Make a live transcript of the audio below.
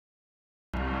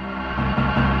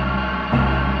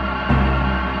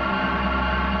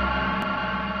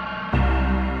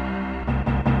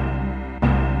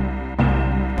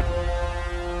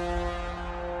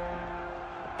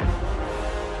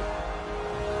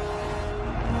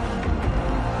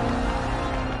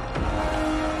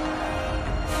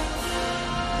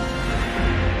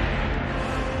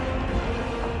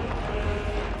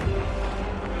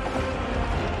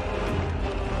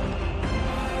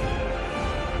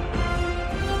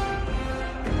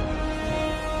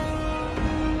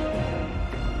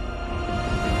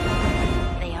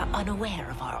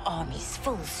enemy's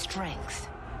full strength.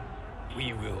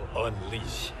 We will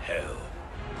unleash hell.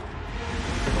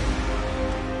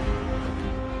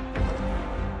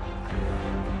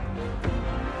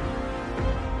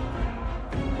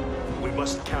 We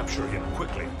must capture him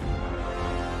quickly.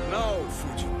 No,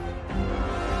 Fuji.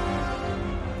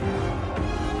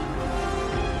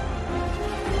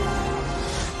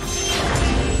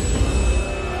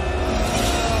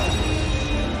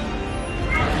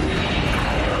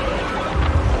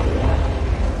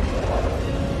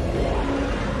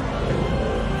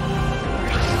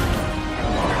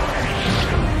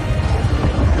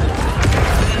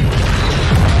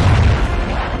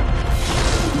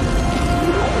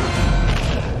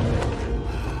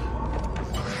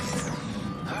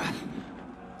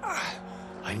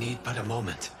 I need but a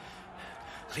moment.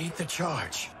 Lead the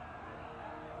charge.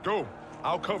 Go.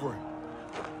 I'll cover him.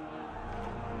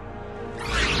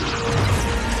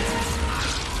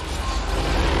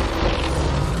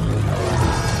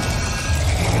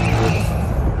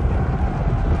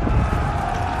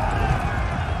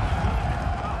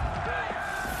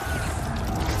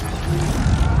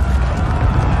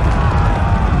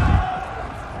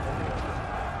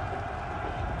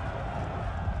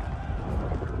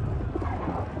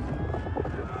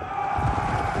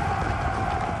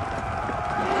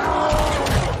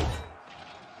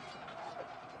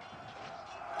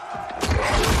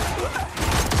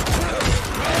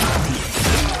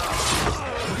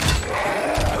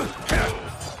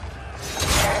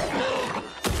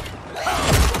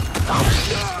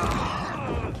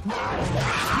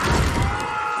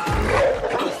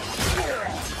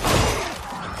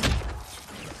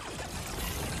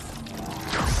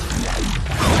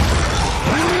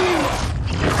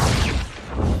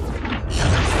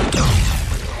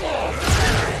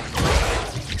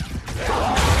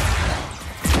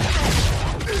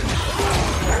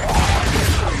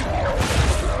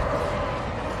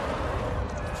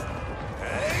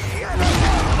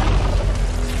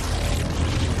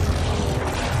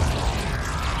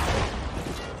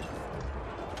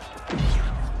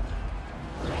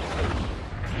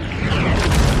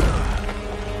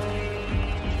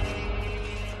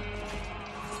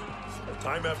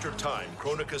 Time after time,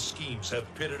 Kronika's schemes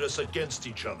have pitted us against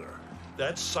each other.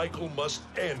 That cycle must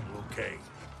end, Liu Kang.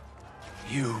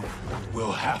 You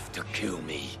will have to kill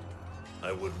me.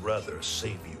 I would rather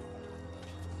save you.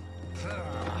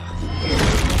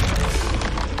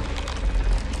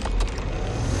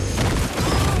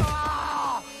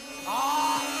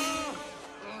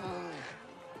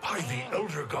 By the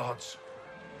Elder Gods!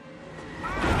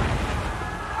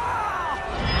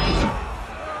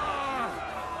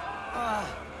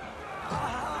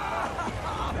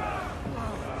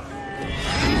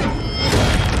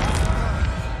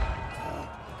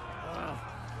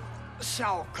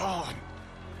 Shao Kahn!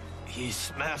 He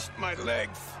smashed my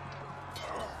legs.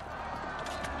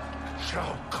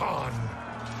 Shao Kahn!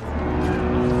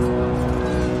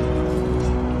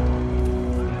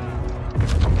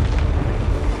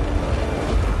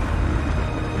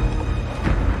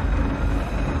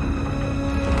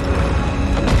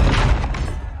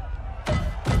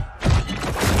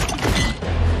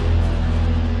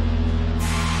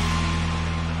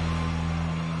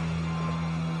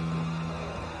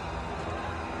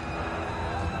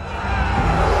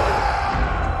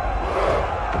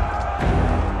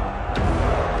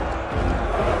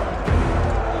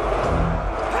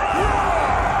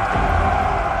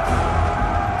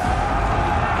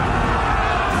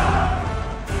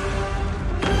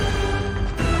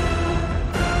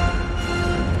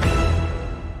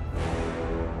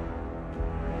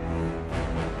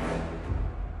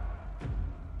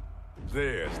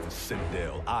 There's the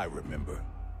Citadel I remember.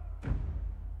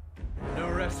 No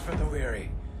rest for the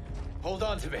weary. Hold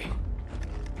on to me.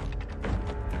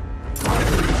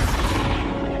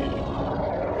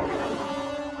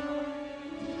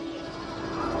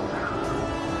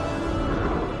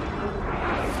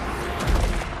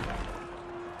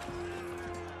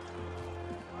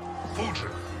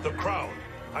 Fujin, the crown.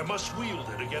 I must wield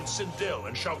it against Sindel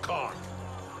and Shao Kahn.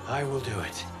 I will do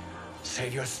it.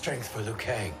 Save your strength for Liu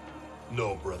Kang.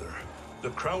 No, brother. The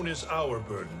crown is our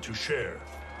burden to share.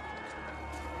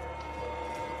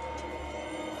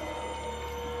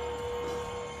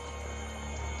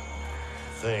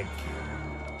 Thank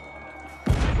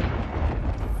you.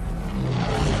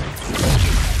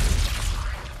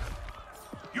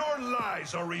 Your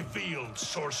lies are revealed,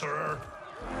 sorcerer.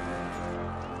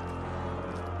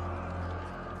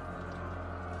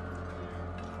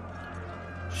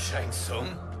 Shang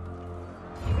Tsung?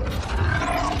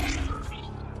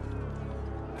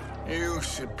 You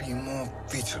should be more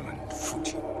vigilant,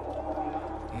 Fuji.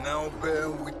 Now bear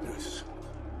witness,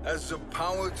 as the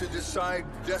power to decide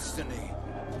destiny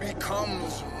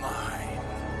becomes mine.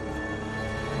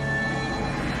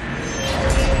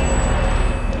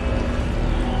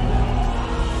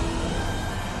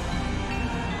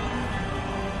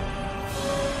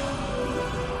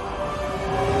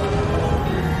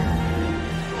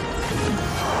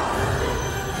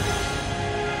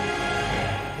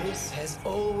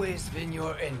 Always been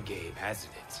your endgame,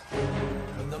 hasn't it?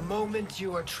 From the moment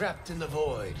you were trapped in the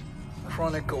void.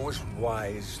 Kronika was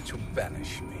wise to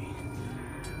banish me.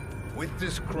 With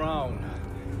this crown,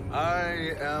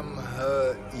 I am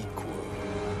her equal.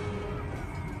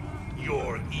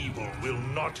 Your evil will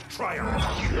not triumph.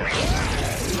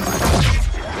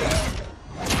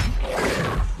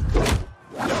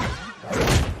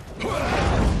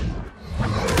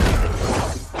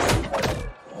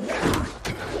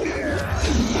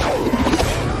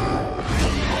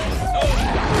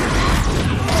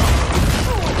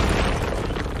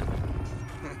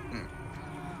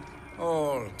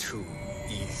 All too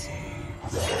easy.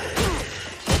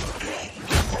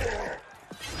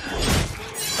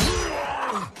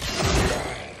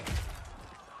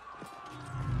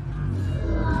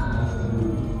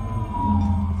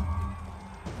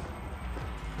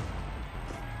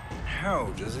 How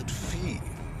does it feel,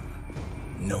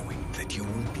 knowing that you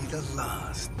will be the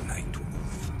last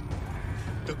Nightwolf?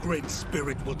 The Great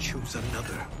Spirit will choose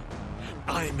another.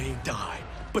 I may die,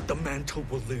 but the mantle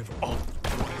will live on.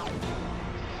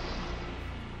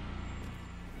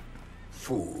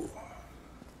 Fool.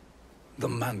 The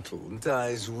mantle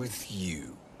dies with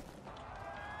you.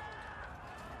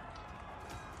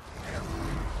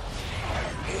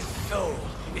 His soul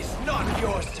is not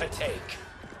yours to take.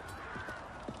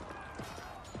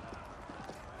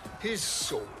 His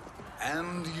soul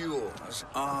and yours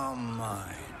are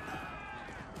mine.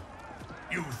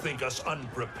 You think us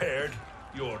unprepared?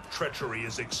 Your treachery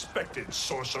is expected,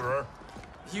 sorcerer.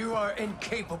 You are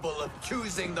incapable of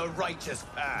choosing the righteous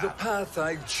path. The path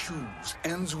I choose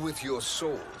ends with your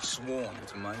soul sworn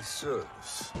to my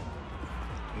service.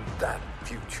 That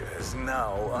future is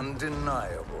now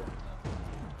undeniable.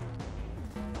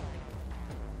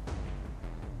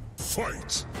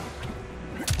 Fight!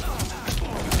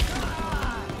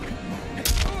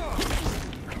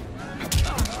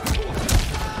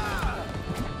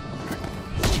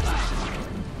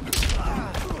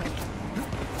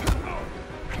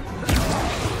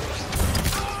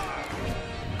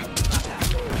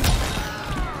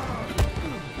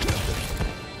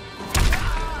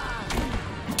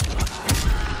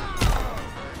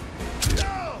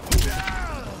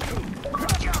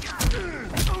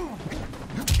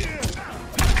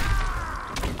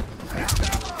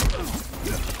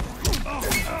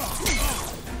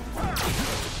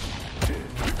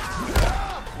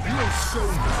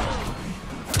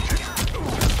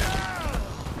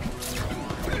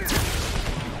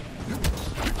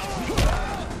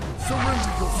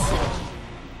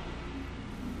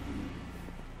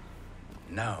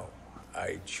 Now,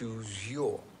 I choose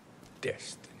your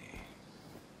destiny.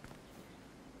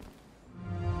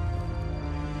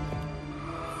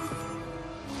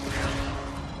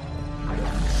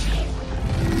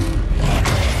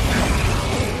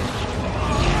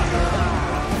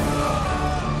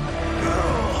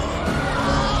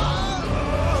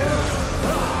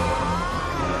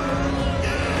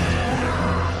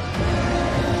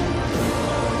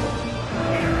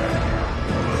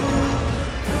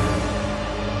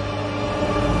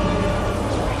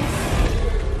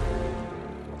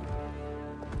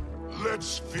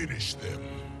 Let's finish them.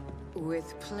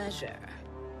 With pleasure.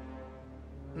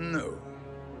 No.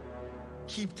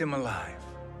 Keep them alive.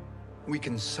 We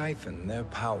can siphon their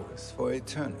powers for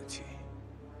eternity.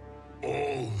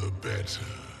 All the better.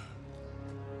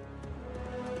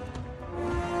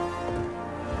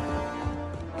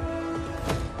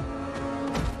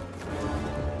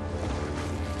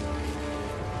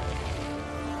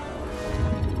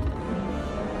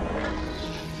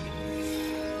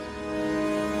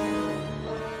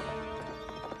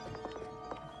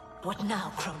 What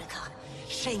now, Kronika?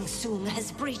 Shang Tsung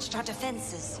has breached our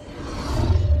defenses.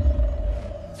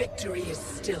 Victory is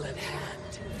still at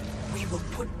hand. We will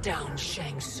put down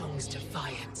Shang Tsung's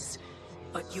defiance,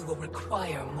 but you will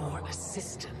require more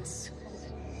assistance.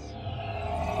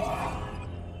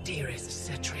 Dearest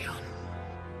Cetrion,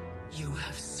 you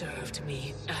have served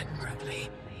me admirably.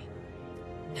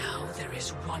 Now there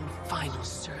is one final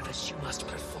service you must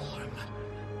perform.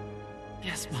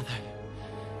 Yes, Mother.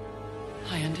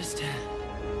 I understand.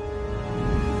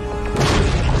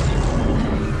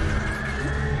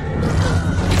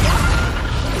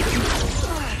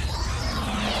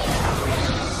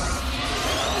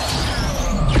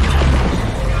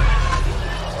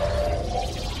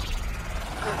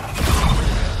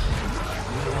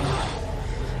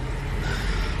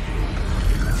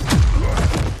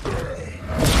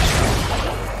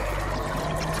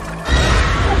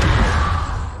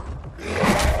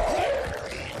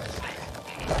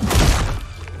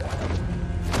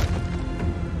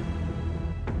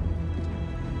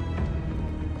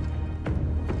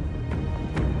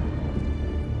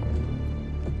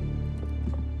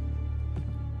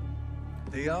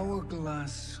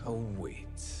 hourglass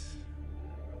awaits.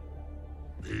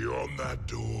 Beyond that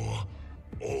door,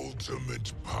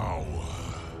 ultimate power.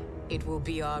 It will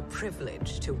be our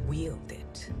privilege to wield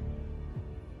it.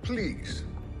 Please,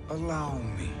 allow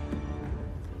me.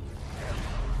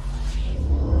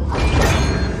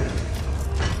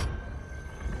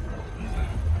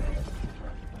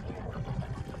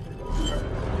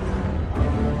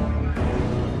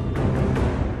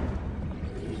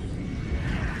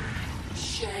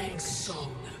 Shang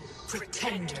Tsung,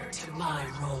 pretender to my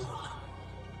role.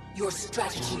 Your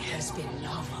strategy has been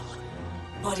novel,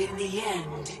 but in the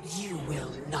end, you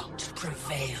will not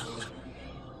prevail.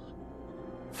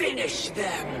 Finish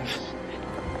them!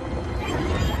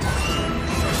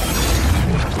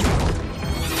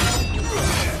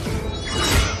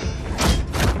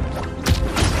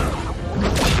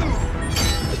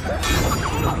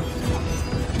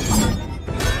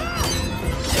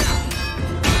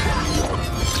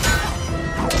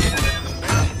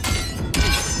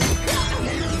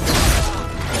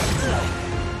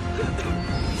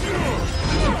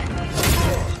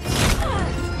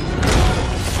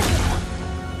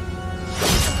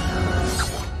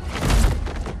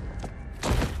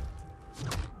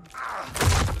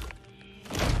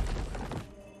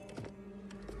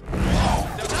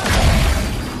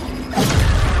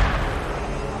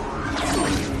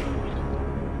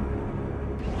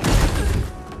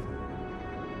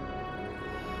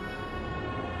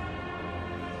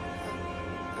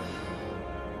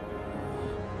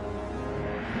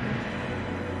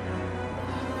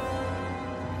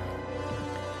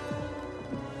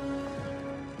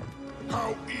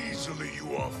 How easily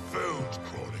you are felled,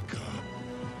 Kronika.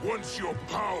 Once your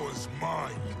power's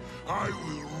mine, I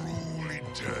will rule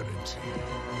eternity.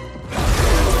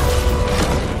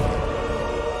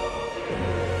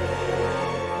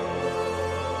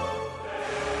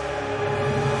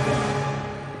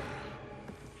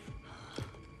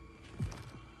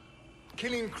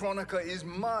 Killing Kronika is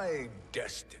my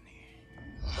destiny.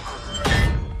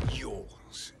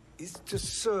 Yours is to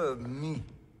serve me,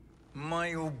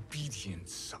 my obedient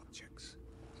subjects,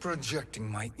 projecting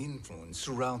my influence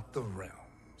throughout the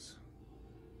realms.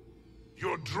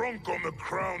 You're drunk on the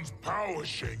crown's power,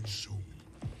 Shang Tsung.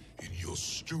 In your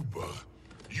stupor,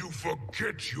 you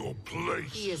forget your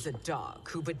place. He is a dog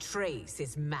who betrays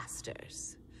his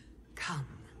masters. Come,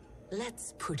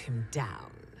 let's put him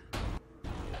down.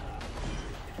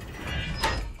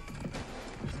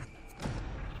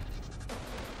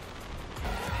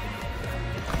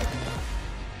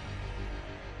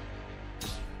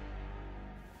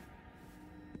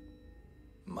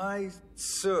 My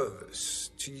service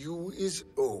to you is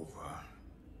over.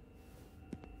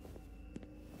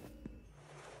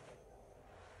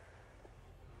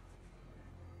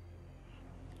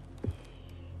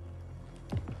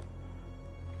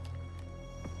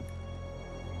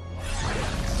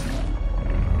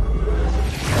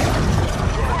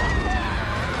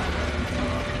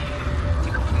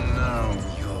 Now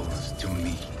yours to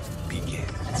me begins.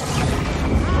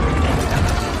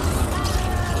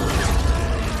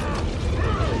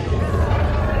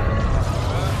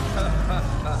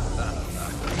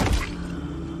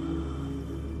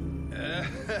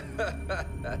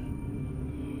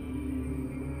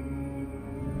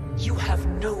 You have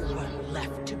no one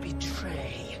left to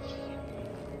betray.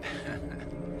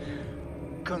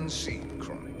 Concede,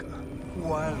 Kronika,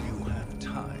 while you have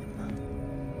time.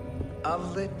 I'll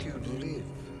let you live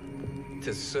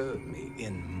to serve me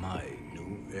in my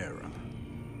new era.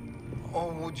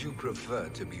 Or would you prefer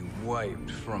to be wiped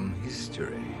from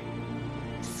history?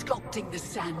 Sculpting the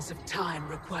sands of time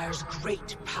requires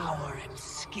great power and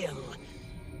skill.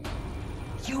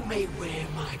 You may wear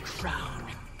my crown,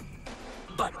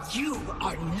 but you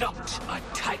are not a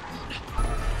Titan.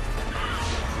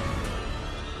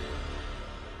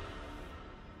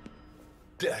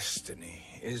 Destiny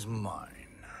is mine.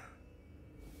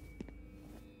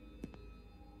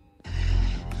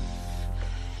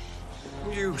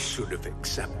 You should have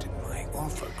accepted my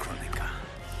offer, Kronika.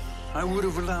 I would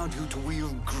have allowed you to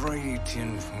wield great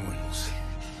influence.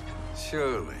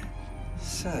 Surely,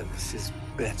 service is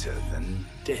better than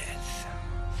death.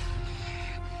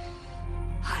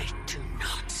 I do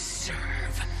not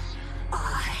serve.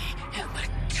 I am a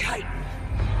Titan.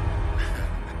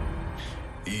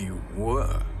 You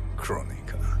were,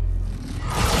 Kronika.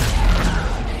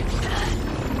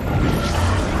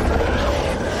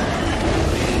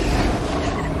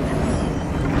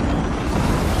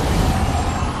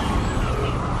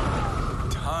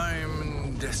 Time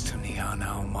and destiny are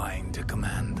now mine to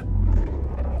command.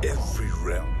 Every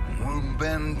realm will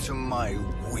bend to my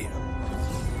will.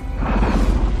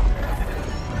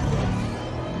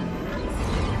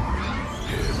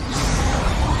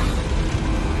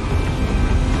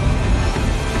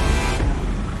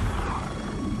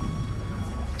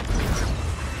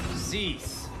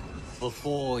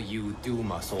 before you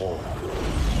doom us all.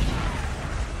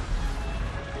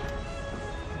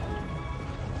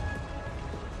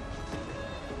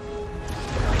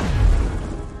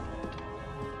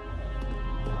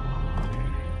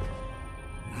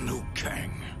 Liu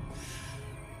Kang.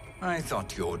 I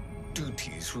thought your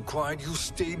duties required you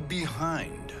stayed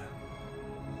behind.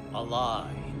 A lie.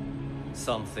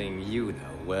 Something you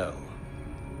know well.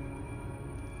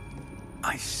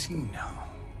 I see now.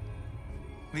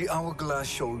 The hourglass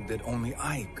showed that only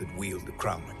I could wield the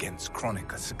crown against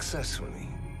Kronika successfully.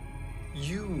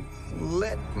 You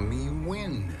let me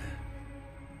win.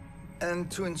 And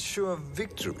to ensure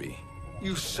victory,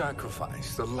 you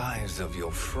sacrificed the lives of your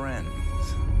friends.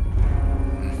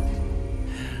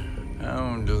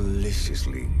 How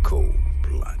deliciously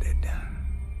cold-blooded.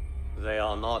 They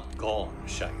are not gone,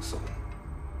 Shang Tsung.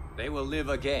 They will live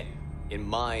again in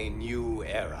my new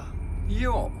era.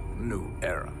 Your new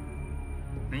era.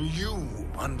 You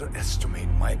underestimate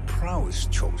my prowess,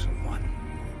 Chosen One.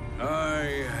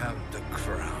 I have the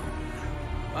crown.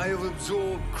 I have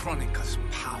absorbed Kronika's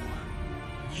power.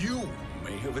 You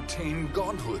may have attained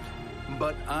godhood,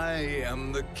 but I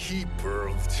am the keeper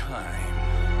of time.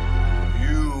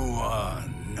 You are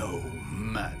no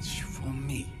match for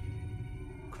me.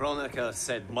 Kronika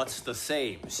said much the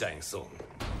same, Shang Tsung.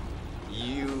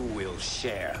 You will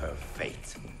share her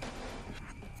fate.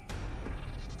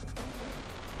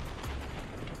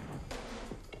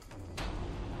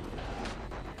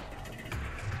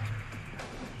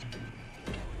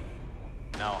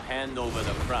 Now hand over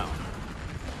the crown.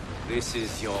 This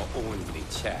is your only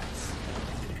chance.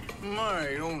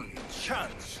 My only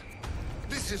chance?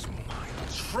 This is my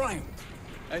triumph,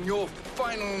 and your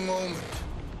final moment.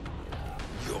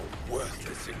 Your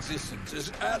worthless existence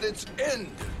is at its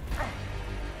end.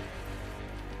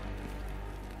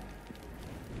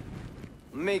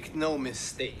 Make no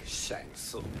mistake, Shang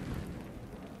Tsung.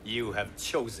 You have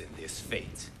chosen this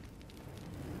fate.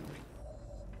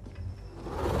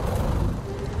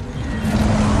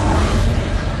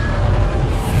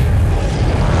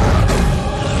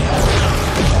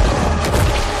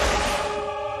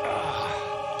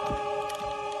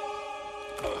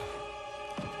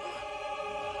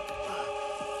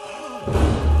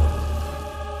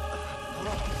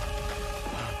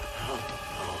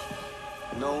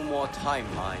 No more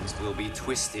timelines will be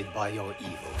twisted by your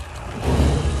evil.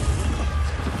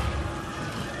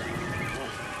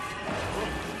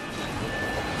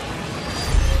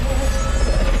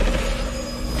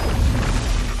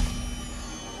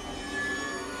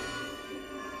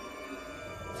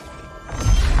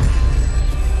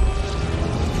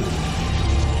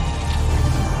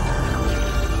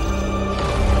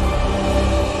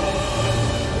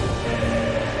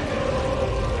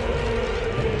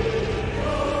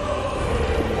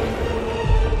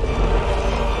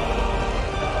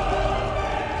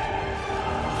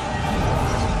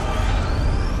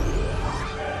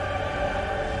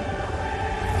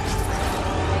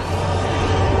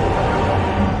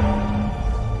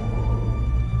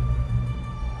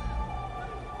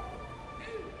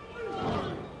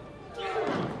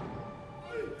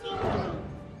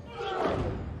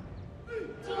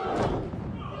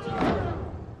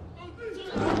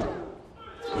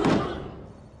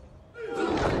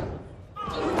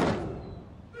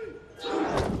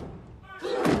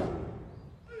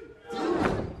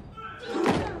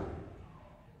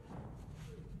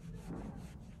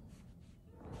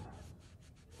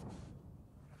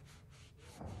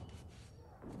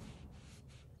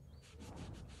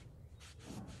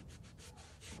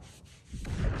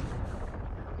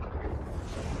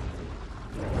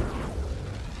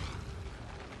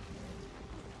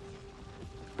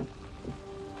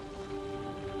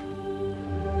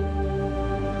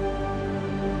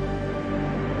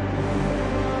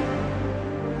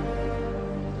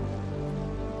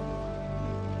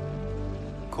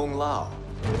 Kung Lao.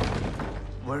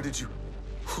 Where did you...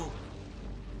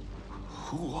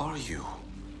 Who are you?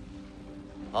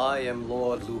 I am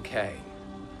Lord Liu Kang,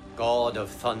 God of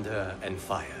Thunder and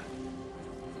Fire.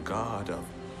 God of...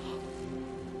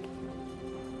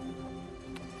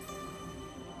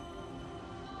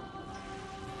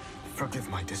 Forgive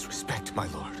my disrespect, my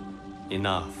lord.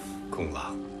 Enough, Kung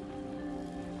Lao.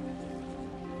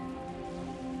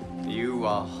 You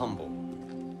are humble,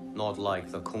 not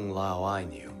like the Kung Lao I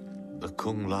knew. The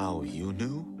Kung Lao you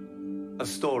knew? A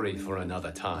story for another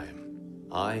time.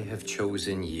 I have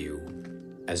chosen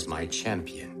you as my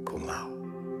champion, Kung Lao.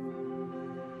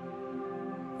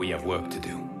 We have work to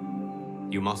do.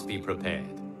 You must be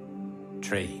prepared.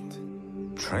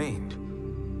 Trained. Trained?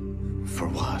 For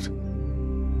what?